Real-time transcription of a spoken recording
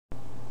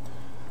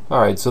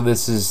Alright, so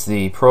this is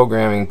the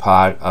programming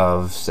part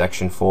of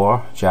section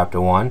 4, chapter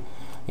 1,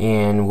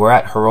 and we're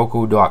at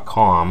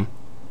Heroku.com,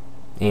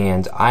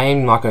 and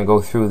I'm not going to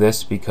go through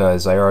this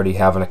because I already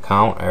have an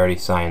account, I already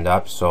signed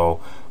up, so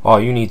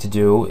all you need to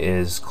do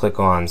is click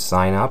on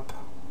sign up,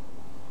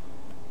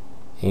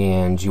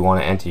 and you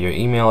want to enter your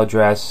email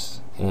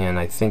address, and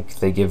I think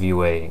they give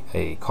you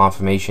a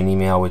confirmation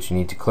email which you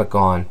need to click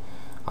on,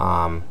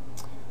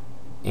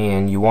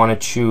 and you want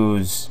to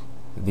choose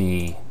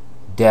the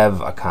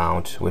dev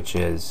account, which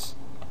is,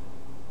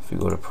 if you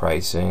go to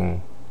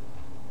pricing,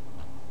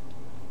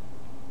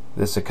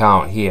 this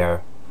account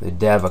here, the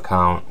dev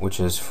account, which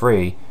is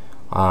free.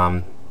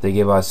 They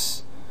give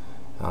us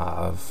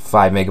 5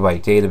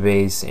 megabyte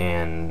database,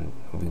 and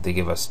they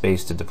give us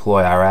space to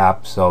deploy our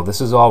app, so this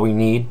is all we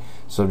need.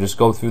 So just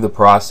go through the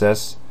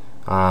process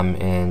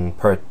and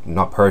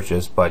not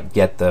purchase, but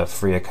get the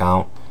free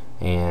account,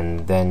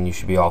 and then you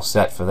should be all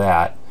set for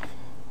that.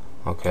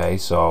 Okay,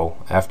 so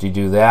after you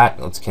do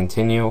that, let's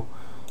continue,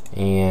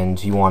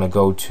 and you want to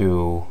go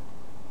to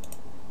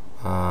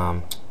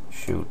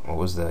shoot, what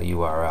was the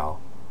URL?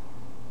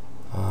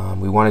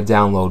 We want to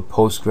download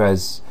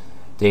Postgres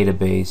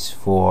database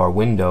for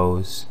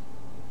Windows,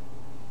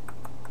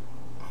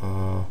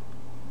 cloud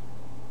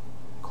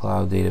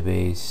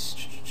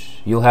database.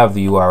 You'll have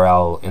the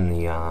URL in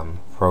the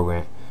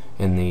program,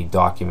 in the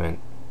document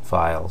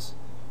files.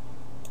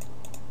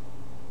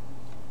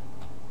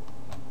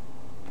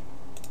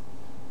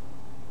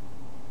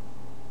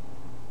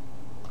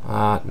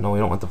 No, we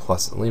don't want the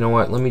plus. You know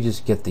what? Let me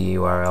just get the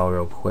URL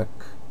real quick.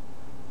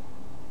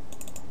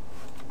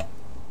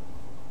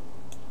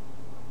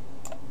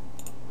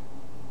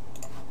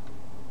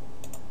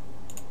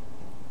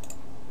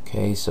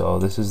 Okay, so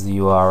this is the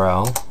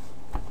URL,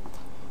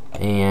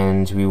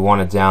 and we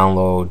want to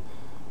download.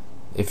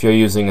 If you're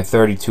using a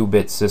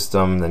 32-bit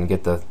system, then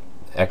get the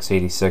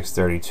x86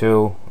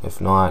 32.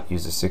 If not,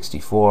 use a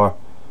 64.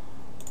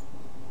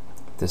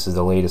 This is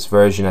the latest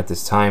version at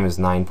this time, is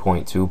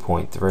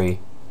 9.2.3.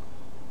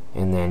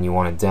 And then you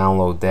want to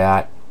download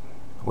that,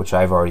 which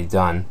I've already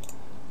done.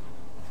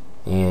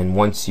 And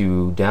once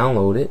you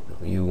download it,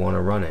 you want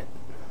to run it.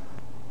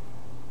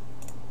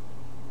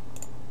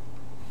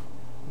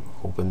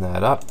 Open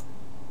that up.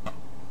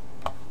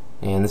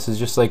 And this is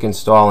just like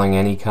installing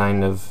any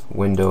kind of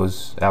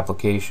Windows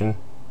application.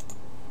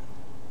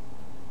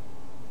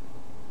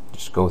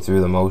 Just go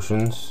through the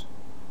motions.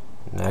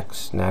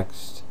 Next,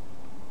 next.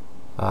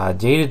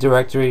 Data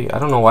directory, I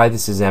don't know why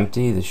this is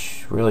empty.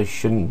 This really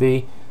shouldn't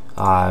be.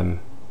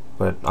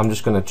 But I'm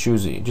just going to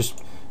choose it.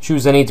 Just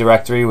choose any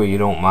directory where you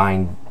don't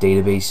mind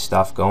database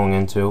stuff going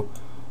into.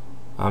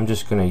 I'm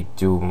just going to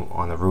do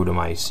on the root of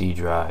my C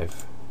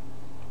drive.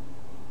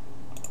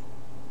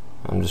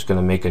 I'm just going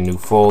to make a new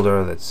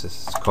folder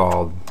that's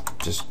called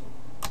just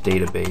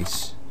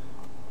database.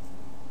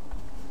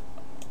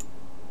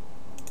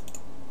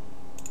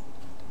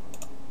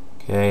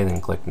 Okay,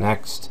 then click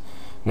next.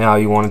 Now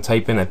you want to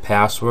type in a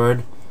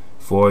password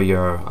for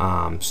your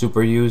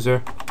super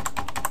user.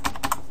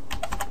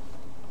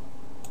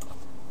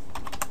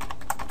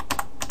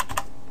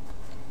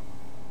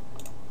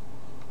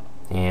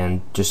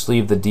 And just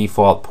leave the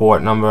default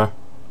port number.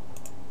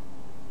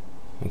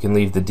 You can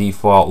leave the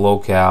default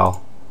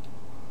locale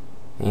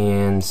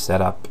and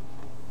set up.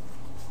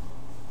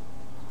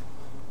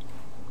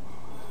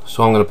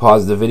 So I'm going to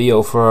pause the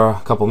video for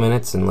a couple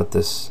minutes and let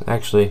this,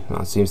 actually, no,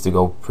 it seems to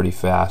go pretty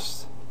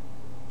fast.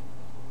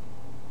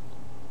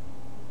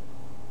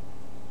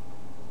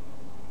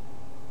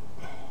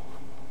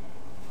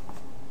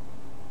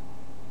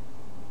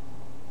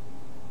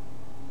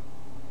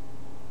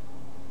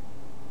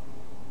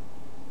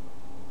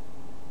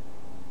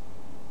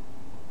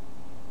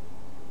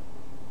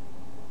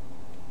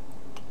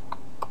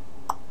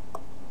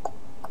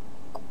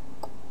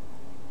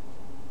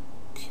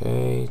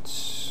 Okay,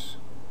 it's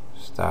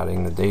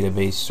starting the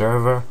database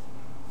server.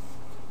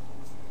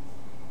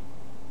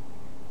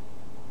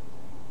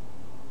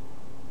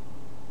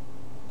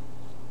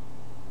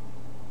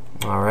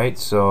 Alright,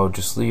 so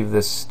just leave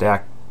this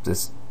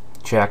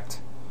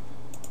checked.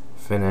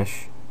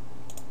 Finish.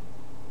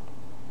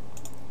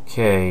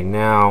 Okay,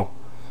 now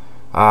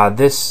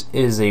this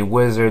is a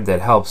wizard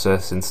that helps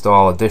us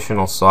install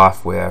additional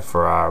software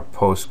for our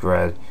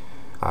Postgres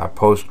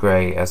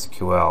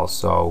SQL.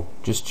 So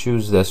just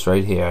choose this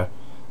right here,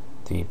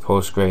 the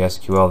Postgres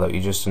SQL that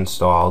you just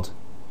installed,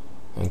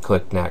 and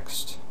click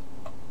next.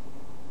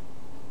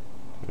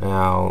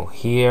 Now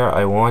here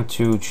I want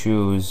to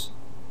choose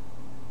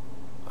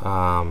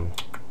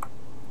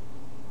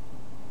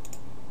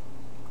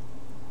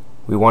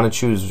we want to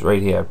choose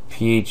right here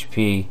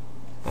PHP.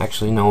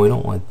 Actually, no, we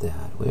don't want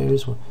that.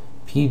 Where's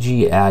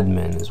PG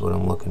admin is what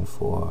I'm looking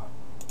for,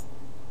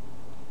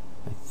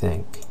 I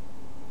think.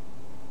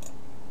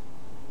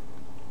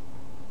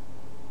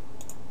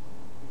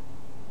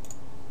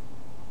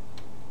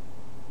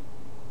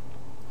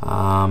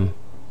 I'm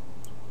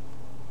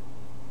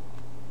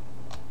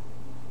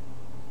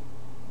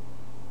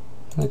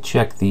going to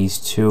check these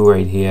two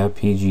right here,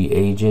 PG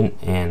agent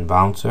and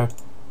bouncer.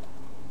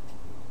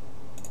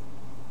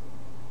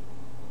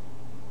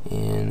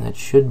 that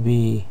should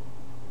be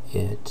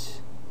it.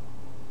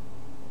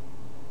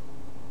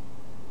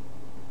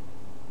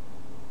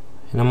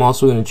 And I'm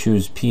also going to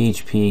choose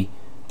PHP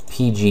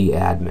PG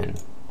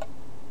admin.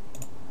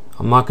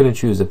 I'm not going to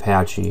choose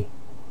Apache.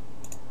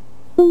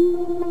 Whoa.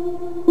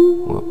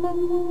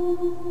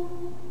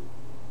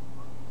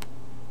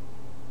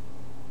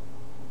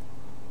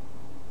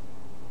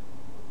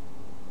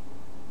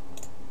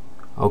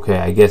 Okay,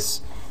 I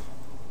guess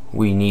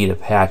we need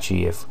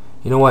Apache. If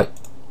you know what,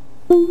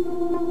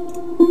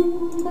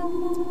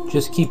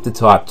 just keep the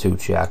top two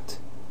checked.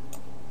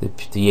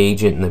 The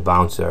agent and the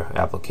bouncer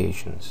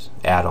applications,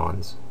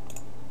 add-ons.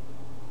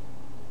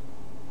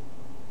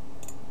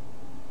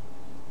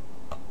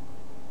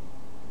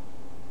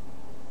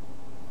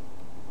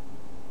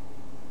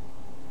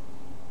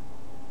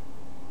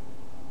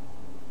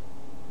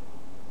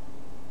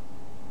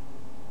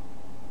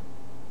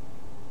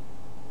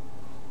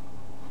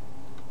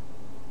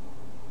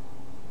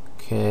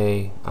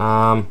 Okay,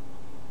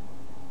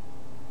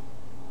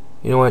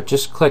 you know what,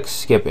 just click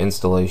skip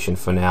installation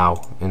for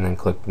now, and then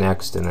click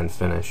next, and then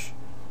finish.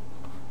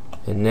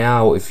 And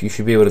now if you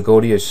should be able to go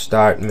to your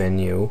start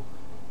menu,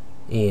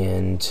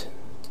 and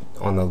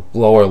on the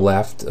lower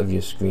left of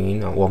your screen,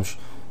 well,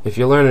 if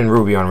you're learning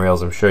Ruby on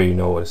Rails, I'm sure you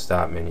know what a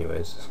start menu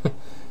is.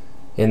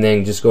 And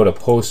then just go to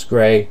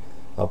Postgres,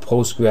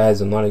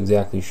 I'm not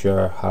exactly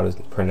sure how to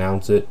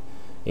pronounce it,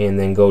 and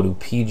then go to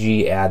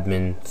PG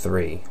admin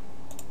 3.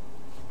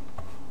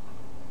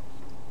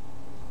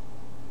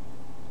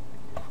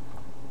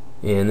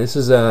 And this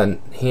is a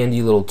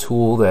handy little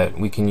tool that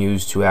we can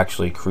use to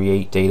actually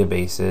create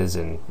databases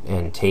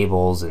and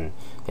tables and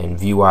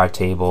view our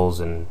tables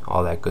and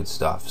all that good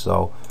stuff.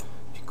 So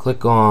if you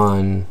click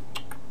on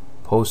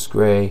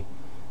Postgres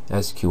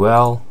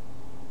SQL,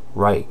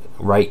 right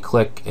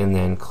click and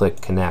then click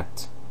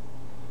connect.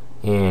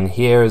 And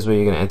here is where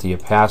you're going to enter your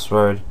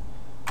password.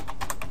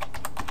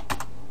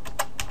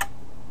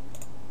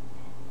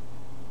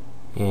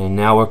 And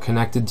now we're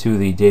connected to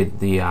the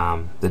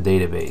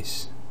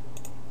database.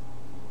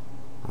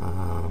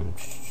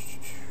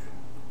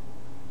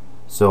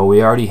 So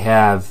we already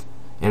have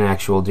an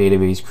actual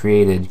database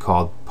created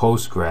called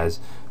Postgres,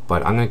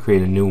 but I'm going to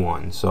create a new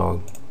one.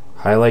 So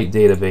highlight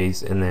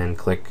database and then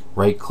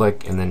right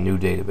click and then new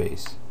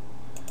database.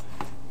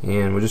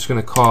 And we're just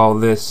going to call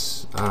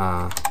this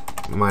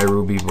my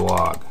Ruby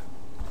blog.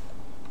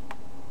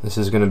 This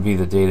is going to be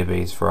the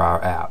database for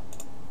our app.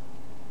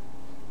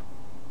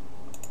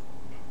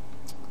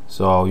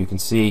 So you can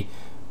see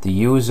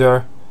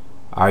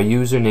our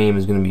username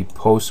is going to be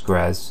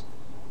Postgres,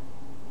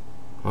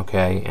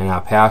 okay, and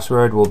our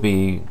password will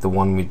be the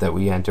one that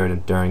we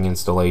entered during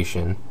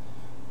installation,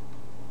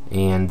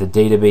 and the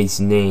database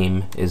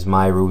name is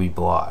my Ruby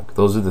blog.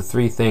 Those are the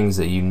three things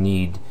that you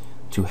need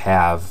to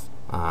have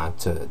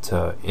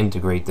to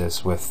integrate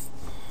this with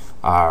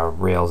our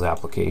Rails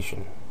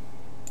application.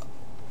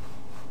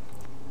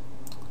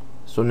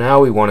 So now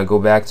we want to go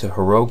back to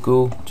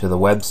Heroku, to the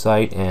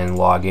website, and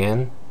log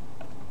in.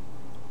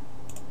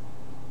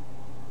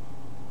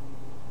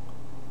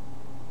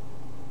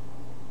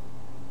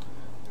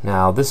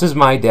 Now this is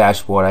my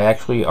dashboard. I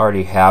actually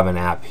already have an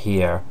app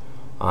here,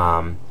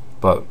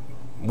 but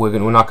we're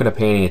not going to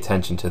pay any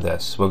attention to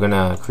this. We're going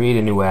to create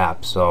a new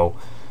app. So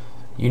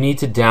you need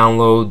to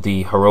download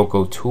the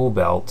Heroku tool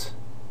belt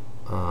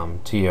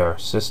to your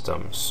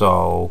system.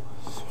 So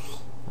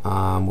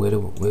where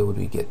would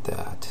we get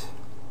that?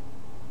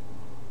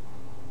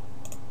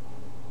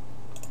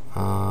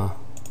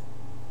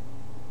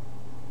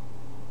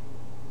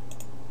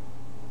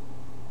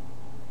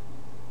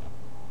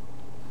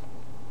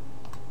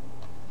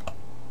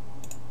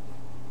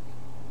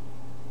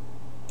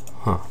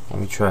 Let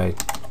me try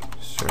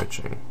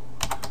searching.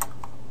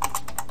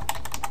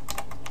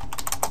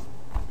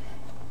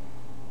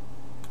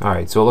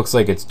 Alright, so it looks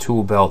like it's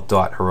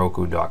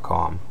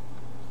toolbelt.heroku.com.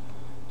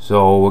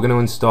 So we're going to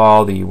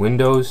install the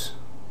Windows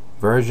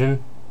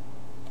version.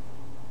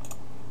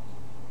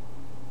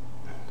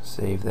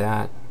 Save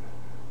that.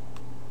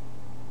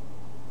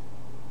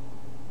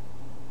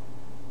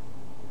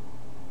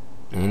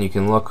 And you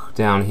can look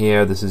down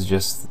here. This is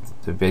just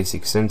the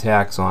basic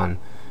syntax on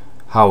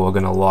how we're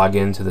going to log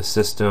into the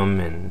system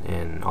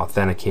and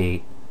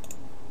authenticate,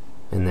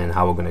 and then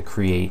how we're going to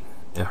create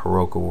a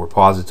Heroku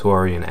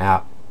repository and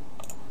app.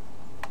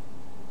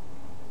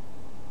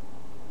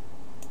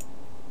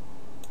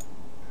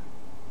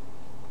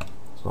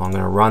 So I'm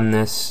going to run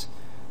this,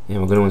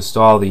 and we're going to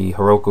install the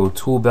Heroku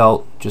tool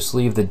belt. Just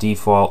leave the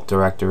default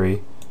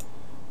directory,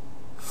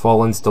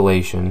 full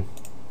installation.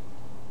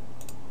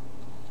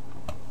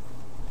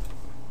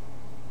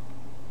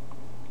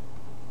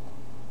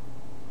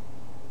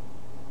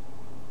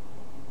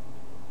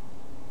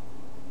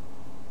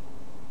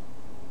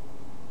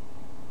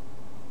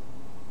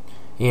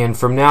 And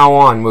from now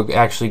on, we're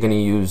actually going to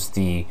use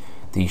the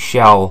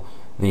shell,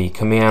 the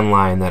command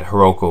line that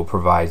Heroku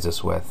provides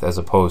us with, as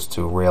opposed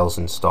to Rails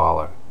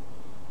installer.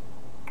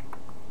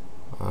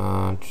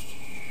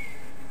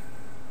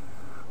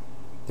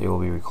 They will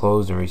be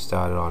closed and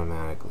restarted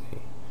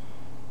automatically.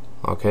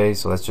 Okay,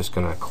 so that's just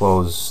gonna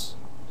close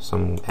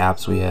some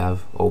apps we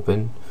have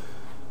open.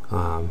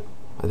 I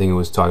think it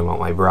was talking about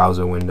my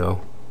browser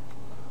window.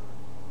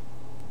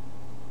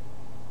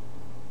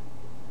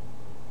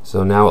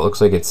 So now it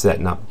looks like it's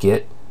setting up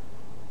Git,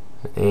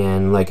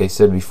 and like I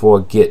said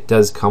before, Git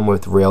does come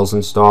with Rails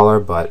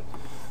installer, but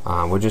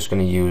we're just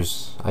going to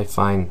use, I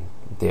find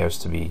theirs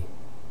to be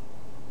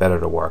better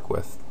to work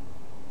with.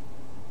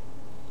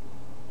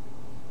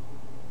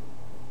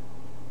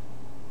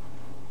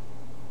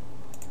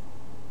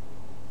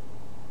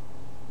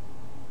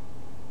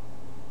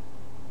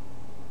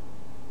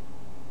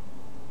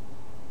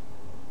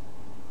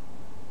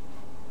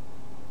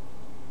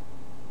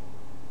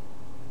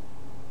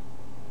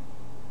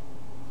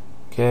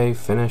 Okay,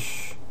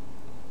 finish.